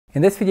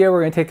In this video,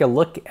 we're going to take a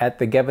look at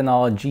the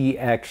Gevenalle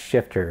GX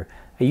shifter,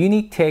 a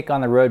unique take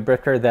on the road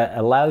drifter that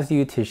allows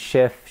you to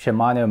shift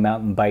Shimano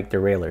mountain bike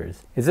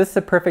derailleurs. Is this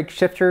the perfect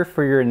shifter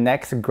for your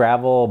next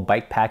gravel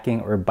bike packing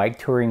or bike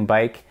touring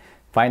bike?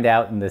 Find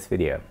out in this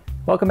video.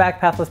 Welcome back,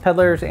 Pathless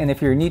Peddlers, and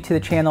if you're new to the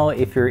channel,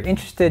 if you're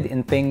interested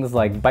in things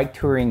like bike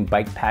touring,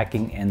 bike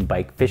packing, and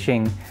bike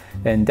fishing,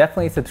 then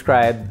definitely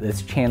subscribe.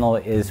 This channel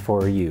is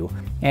for you.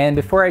 And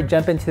before I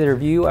jump into the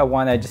review, I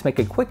want to just make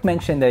a quick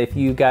mention that if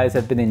you guys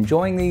have been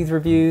enjoying these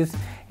reviews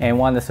and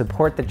want to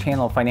support the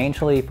channel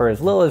financially for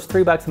as little as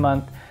 $3 a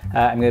month,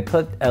 I'm going to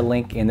put a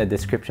link in the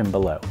description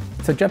below.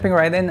 So jumping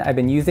right in, I've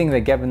been using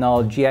the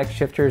Gevenalle GX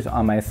shifters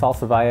on my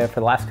Salsavia for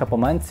the last couple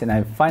months, and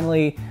I've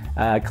finally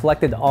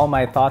collected all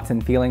my thoughts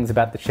and feelings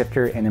about the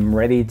shifter, and I'm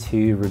ready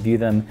to review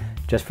them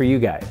just for you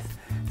guys.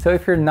 So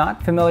if you're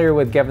not familiar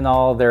with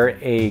Gevenalle, they're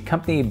a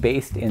company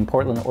based in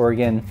Portland,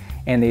 Oregon,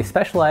 and they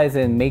specialize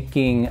in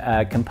making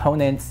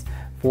components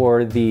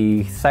for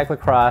the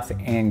cyclocross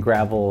and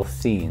gravel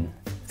scene.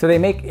 So they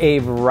make a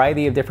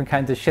variety of different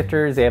kinds of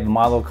shifters. They have a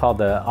model called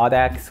the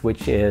Audax,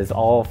 which is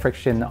all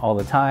friction all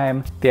the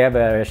time. They have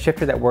a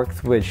shifter that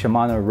works with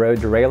Shimano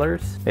road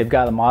derailleurs. They've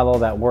got a model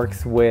that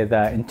works with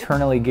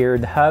internally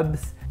geared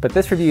hubs. But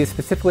this review is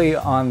specifically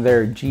on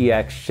their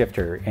GX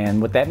shifter. And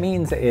what that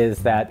means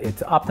is that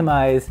it's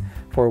optimized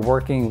for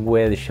working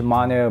with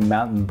Shimano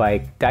mountain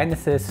bike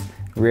Dynasis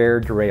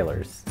rear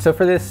derailleurs. So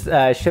for this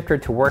shifter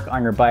to work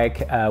on your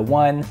bike,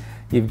 one,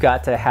 you've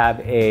got to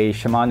have a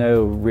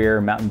Shimano rear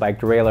mountain bike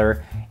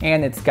derailleur,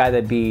 and it's got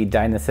to be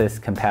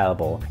Dynasis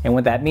compatible. And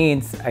what that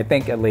means, I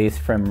think at least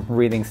from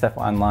reading stuff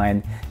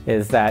online,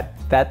 is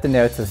that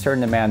denotes a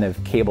certain amount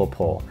of cable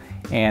pull.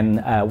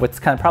 And what's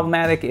kind of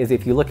problematic is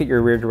if you look at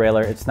your rear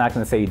derailleur, it's not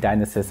going to say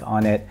Dynasis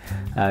on it.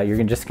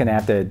 You're just going to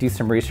have to do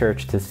some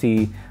research to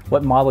see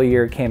what model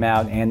year it came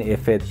out and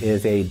if it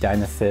is a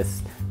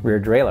Dynasis rear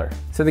derailleur.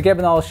 So the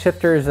Gevenalle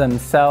shifters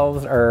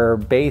themselves are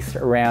based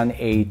around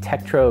a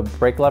Tektro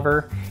brake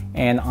lever,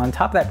 and on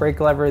top of that brake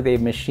lever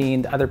they've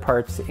machined other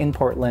parts in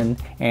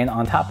Portland, and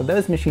on top of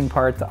those machined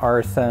parts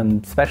are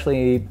some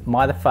specially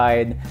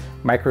modified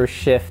micro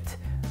shift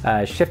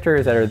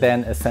shifters that are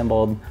then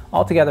assembled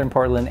all together in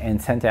Portland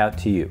and sent out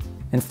to you.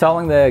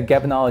 Installing the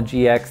Gevenalle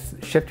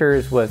GX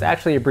shifters was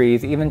actually a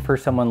breeze, even for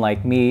someone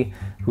like me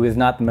who is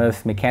not the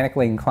most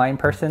mechanically inclined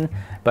person,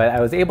 but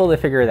I was able to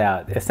figure it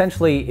out.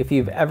 Essentially, if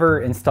you've ever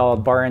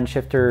installed bar end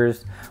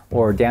shifters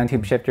or down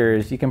tube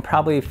shifters, you can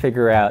probably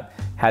figure out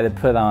how to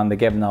put on the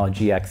Gevenalle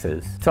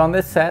GXs. So on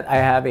this set, I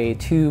have a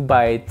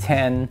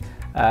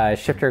 2x10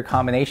 shifter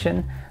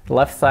combination. The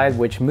left side,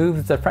 which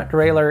moves the front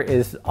derailleur,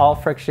 is all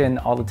friction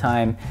all the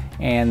time,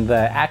 and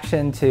the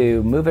action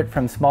to move it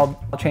from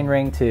small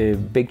chainring to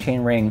big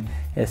chainring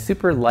is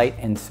super light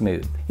and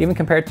smooth. Even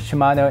compared to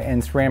Shimano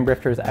and SRAM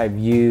drifters I've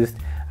used,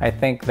 I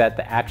think that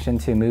the action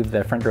to move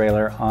the front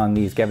derailleur on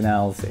these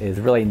Gevenalles is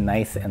really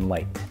nice and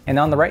light. And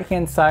on the right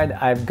hand side,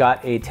 I've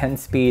got a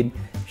 10-speed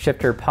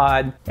shifter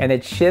pod, and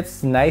it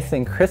shifts nice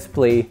and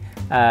crisply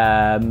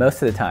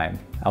most of the time.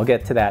 I'll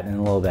get to that in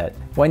a little bit.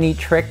 One neat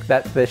trick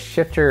that the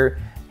shifter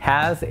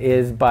has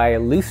is by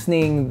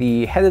loosening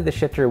the head of the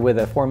shifter with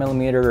a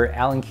 4mm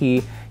Allen key,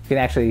 you can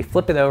actually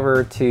flip it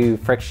over to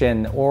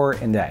friction or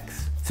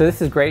index. So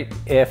this is great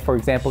if, for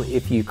example,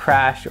 if you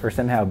crash or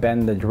somehow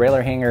bend the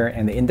derailleur hanger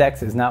and the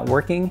index is not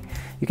working,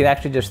 you can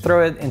actually just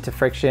throw it into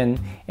friction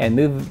and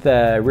move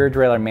the rear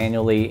derailleur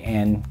manually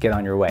and get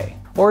on your way.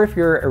 Or if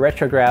you're a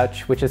retro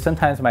grouch, which is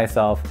sometimes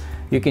myself,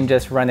 you can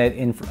just run it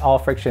in all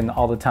friction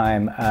all the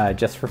time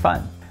just for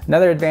fun.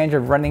 Another advantage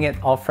of running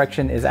it all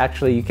friction is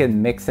actually you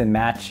can mix and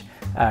match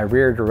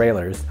rear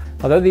derailleurs.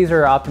 Although these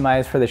are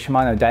optimized for the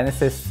Shimano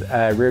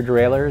Dynasis rear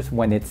derailleurs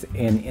when it's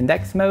in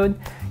index mode,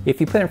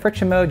 if you put in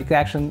friction mode, you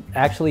can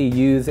actually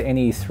use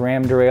any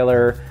SRAM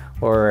derailleur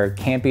or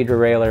Campy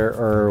derailleur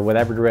or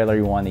whatever derailleur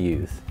you want to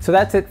use. So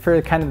that's it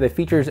for kind of the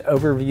features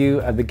overview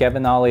of the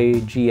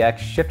Gevenalle GX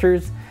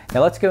shifters.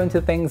 Now let's go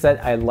into things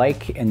that I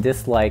like and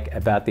dislike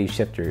about these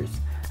shifters.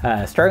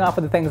 Starting off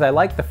with the things I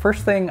like, the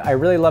first thing I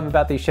really love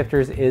about these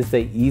shifters is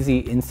the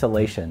easy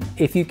installation.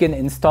 If you can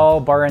install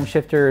bar end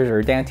shifters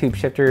or down tube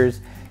shifters,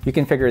 you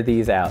can figure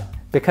these out.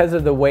 Because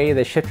of the way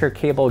the shifter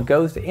cable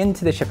goes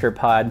into the shifter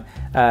pod,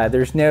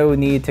 there's no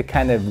need to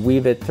kind of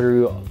weave it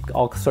through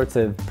all sorts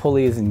of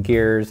pulleys and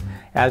gears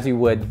as you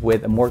would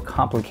with a more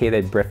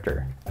complicated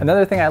drifter.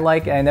 Another thing I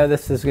like, and I know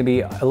this is going to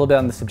be a little bit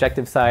on the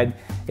subjective side,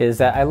 is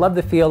that I love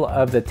the feel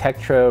of the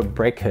Tektro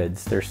brake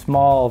hoods. They're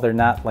small, they're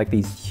not like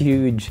these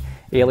huge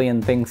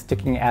alien things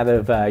sticking out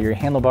of your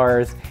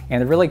handlebars,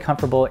 and they're really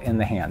comfortable in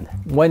the hand.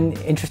 One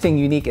interesting,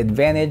 unique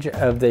advantage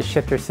of the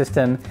shifter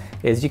system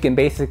is you can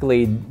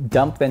basically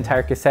dump the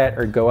entire cassette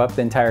or go up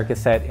the entire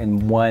cassette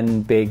in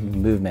one big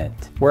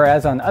movement.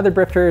 Whereas on other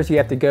drifters, you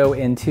have to go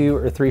in 2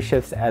 or 3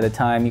 shifts at a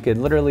time. You could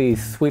literally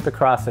sweep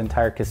across the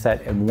entire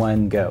cassette in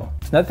one go.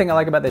 Another thing I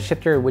like about the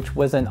shifter, which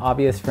wasn't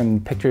obvious from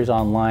pictures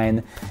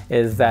online,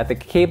 is that the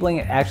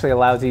cabling actually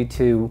allows you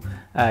to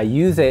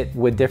use it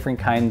with different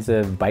kinds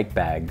of bike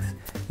bags.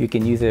 You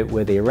can use it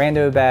with a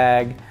rando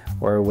bag,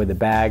 or with a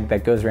bag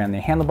that goes around the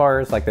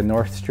handlebars like the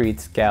North Street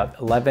Scout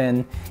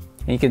 11.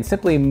 And you can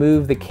simply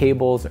move the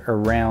cables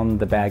around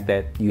the bag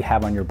that you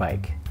have on your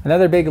bike.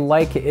 Another big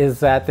like is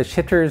that the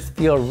shifters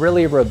feel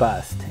really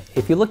robust.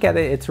 If you look at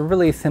it, it's a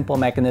really simple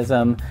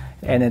mechanism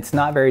and it's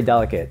not very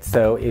delicate.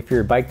 So if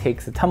your bike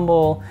takes a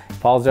tumble,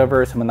 falls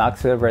over, someone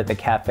knocks it over at the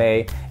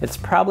cafe, it's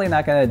probably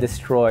not going to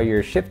destroy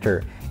your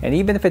shifter. And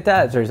even if it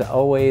does, there's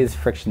always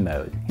friction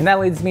mode. And that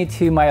leads me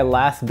to my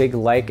last big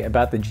like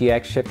about the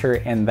GX shifter,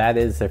 and that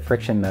is the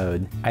friction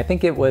mode. I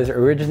think it was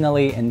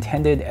originally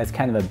intended as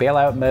kind of a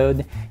bailout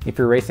mode. If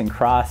you're racing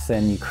cross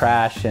and you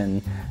crash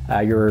and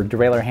your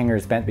derailleur hanger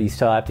is bent, but you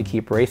still have to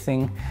keep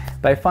racing.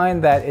 But I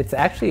find that it's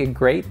actually a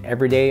great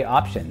everyday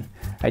option.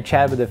 I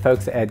chatted with the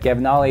folks at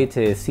Gevenalle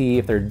to see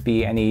if there'd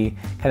be any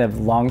kind of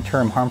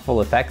long-term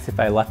harmful effects if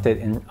I left it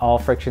in all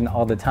friction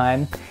all the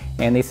time,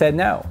 and they said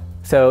no.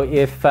 So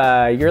if you're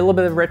a little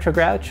bit of a retro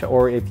grouch,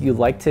 or if you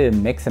like to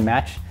mix and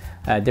match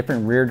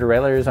different rear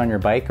derailleurs on your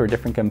bike or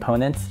different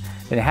components,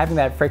 then having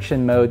that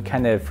friction mode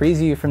kind of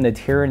frees you from the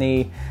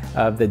tyranny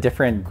of the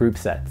different group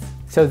sets.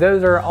 So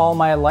those are all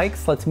my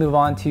likes. Let's move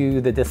on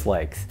to the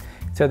dislikes.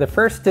 So the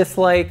first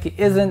dislike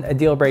isn't a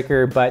deal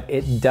breaker, but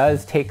it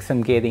does take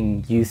some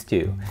getting used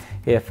to.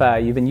 If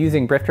you've been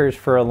using drifters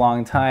for a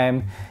long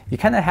time, you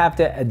kind of have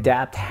to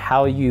adapt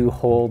how you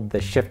hold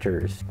the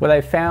shifters. What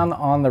I found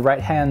on the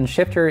right-hand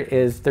shifter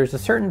is there's a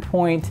certain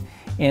point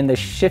in the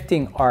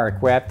shifting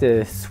arc where I have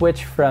to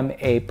switch from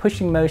a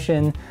pushing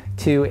motion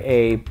to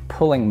a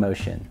pulling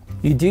motion.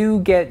 You do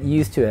get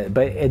used to it,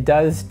 but it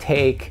does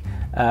take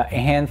a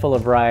handful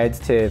of rides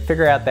to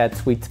figure out that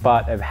sweet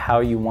spot of how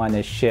you want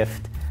to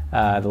shift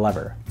the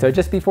lever. So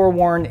just be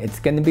forewarned, it's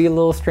going to be a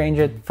little strange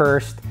at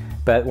first,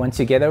 but once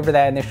you get over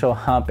that initial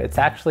hump, it's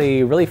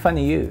actually really fun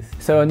to use.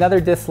 So another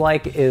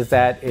dislike is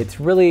that it's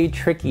really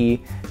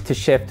tricky to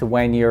shift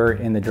when you're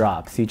in the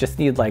drops. You just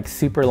need like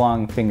super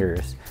long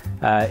fingers.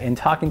 In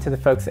talking to the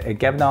folks at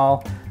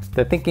Gevenalle,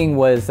 the thinking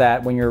was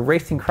that when you're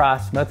racing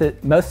cross,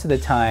 most of the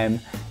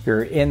time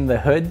you're in the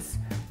hoods,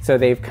 so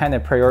they've kind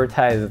of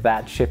prioritized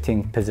that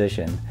shifting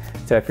position.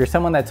 So if you're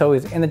someone that's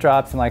always in the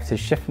drops and likes to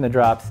shift from the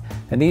drops,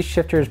 then these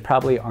shifters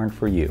probably aren't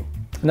for you.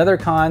 Another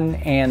con,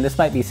 and this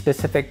might be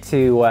specific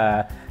to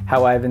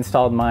how I've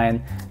installed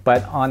mine,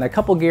 but on a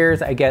couple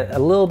gears I get a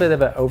little bit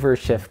of an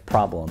overshift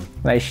problem.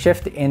 When I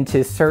shift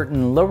into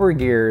certain lower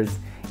gears,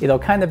 it'll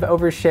kind of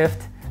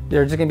overshift.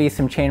 There's going to be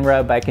some chain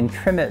rub, but I can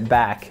trim it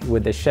back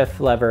with the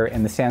shift lever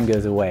and the sound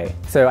goes away.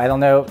 So I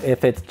don't know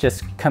if it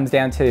just comes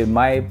down to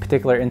my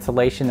particular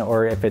installation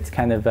or if it's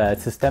kind of a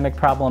systemic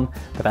problem,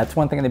 but that's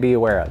one thing to be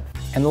aware of.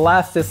 And the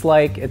last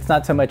dislike, it's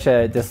not so much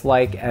a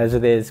dislike as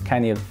it is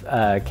kind of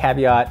a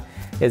caveat,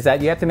 is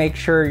that you have to make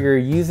sure you're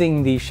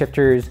using these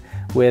shifters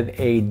with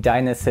a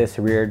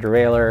Dynassist rear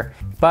derailleur,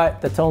 but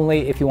that's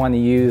only if you want to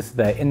use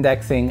the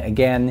indexing.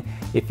 Again,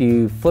 if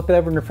you flip it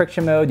over into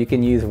friction mode, you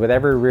can use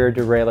whatever rear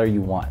derailleur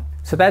you want.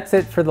 So that's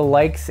it for the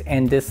likes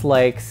and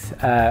dislikes.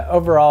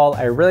 Overall,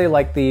 I really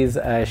like these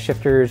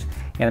shifters,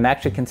 and I'm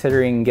actually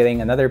considering getting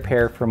another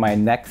pair for my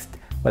next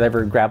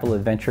whatever gravel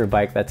adventure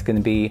bike that's going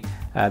to be.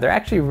 They're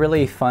actually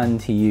really fun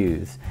to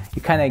use.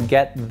 You kind of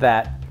get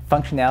that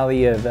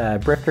functionality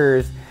of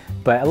drifters,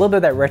 but a little bit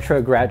of that retro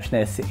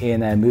grouchness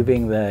in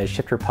moving the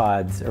shifter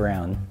pods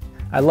around.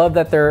 I love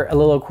that they're a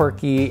little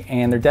quirky,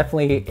 and they're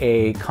definitely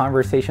a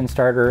conversation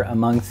starter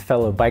amongst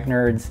fellow bike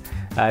nerds.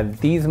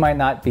 These might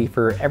not be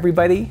for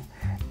everybody,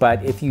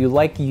 but if you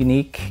like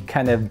unique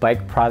kind of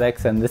bike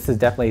products, then this is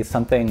definitely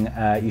something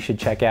you should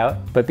check out.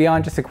 But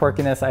beyond just the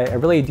quirkiness, I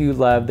really do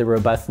love the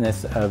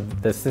robustness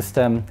of the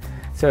system.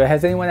 So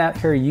has anyone out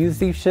here used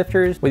these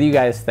shifters? What do you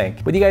guys think?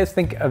 What do you guys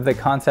think of the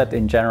concept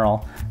in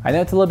general? I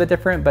know it's a little bit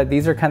different, but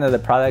these are kind of the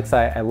products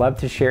I love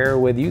to share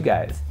with you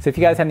guys. So if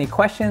you guys have any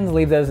questions,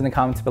 leave those in the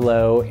comments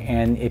below.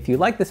 And if you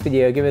like this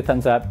video, give it a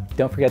thumbs up.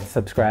 Don't forget to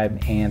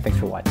subscribe, and thanks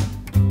for watching.